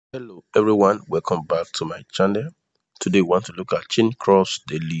Hello everyone, welcome back to my channel. Today we want to look at ChainCrops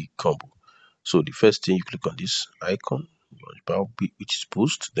daily combo. So the first thing, you click on this icon which is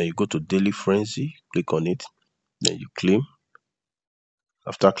boost, then you go to daily frenzy, click on it, then you claim.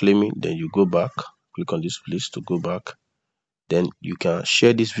 After claiming, then you go back, click on this place to go back. Then you can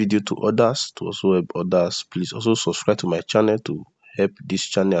share this video to others to also help others. Please also subscribe to my channel to help this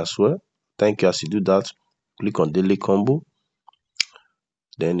channel as well. Thank you. As you do that, click on daily combo.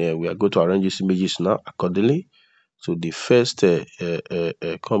 Then we are going to arrange these images now accordingly. So the first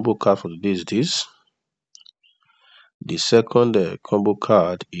combo card for today is this. The second combo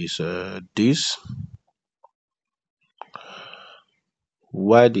card is this.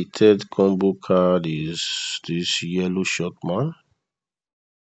 While the third combo card is this yellow man.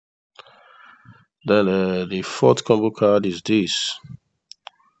 Then the fourth combo card is this.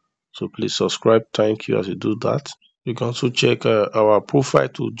 So please subscribe. Thank you as you do that. You can also check our profile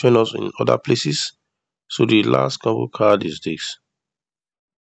to join us in other places. So the last combo card is this.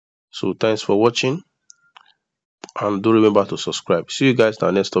 So thanks for watching. And do remember to subscribe. See you guys in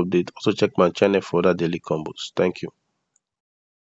our next update. Also check my channel for other daily combos. Thank you.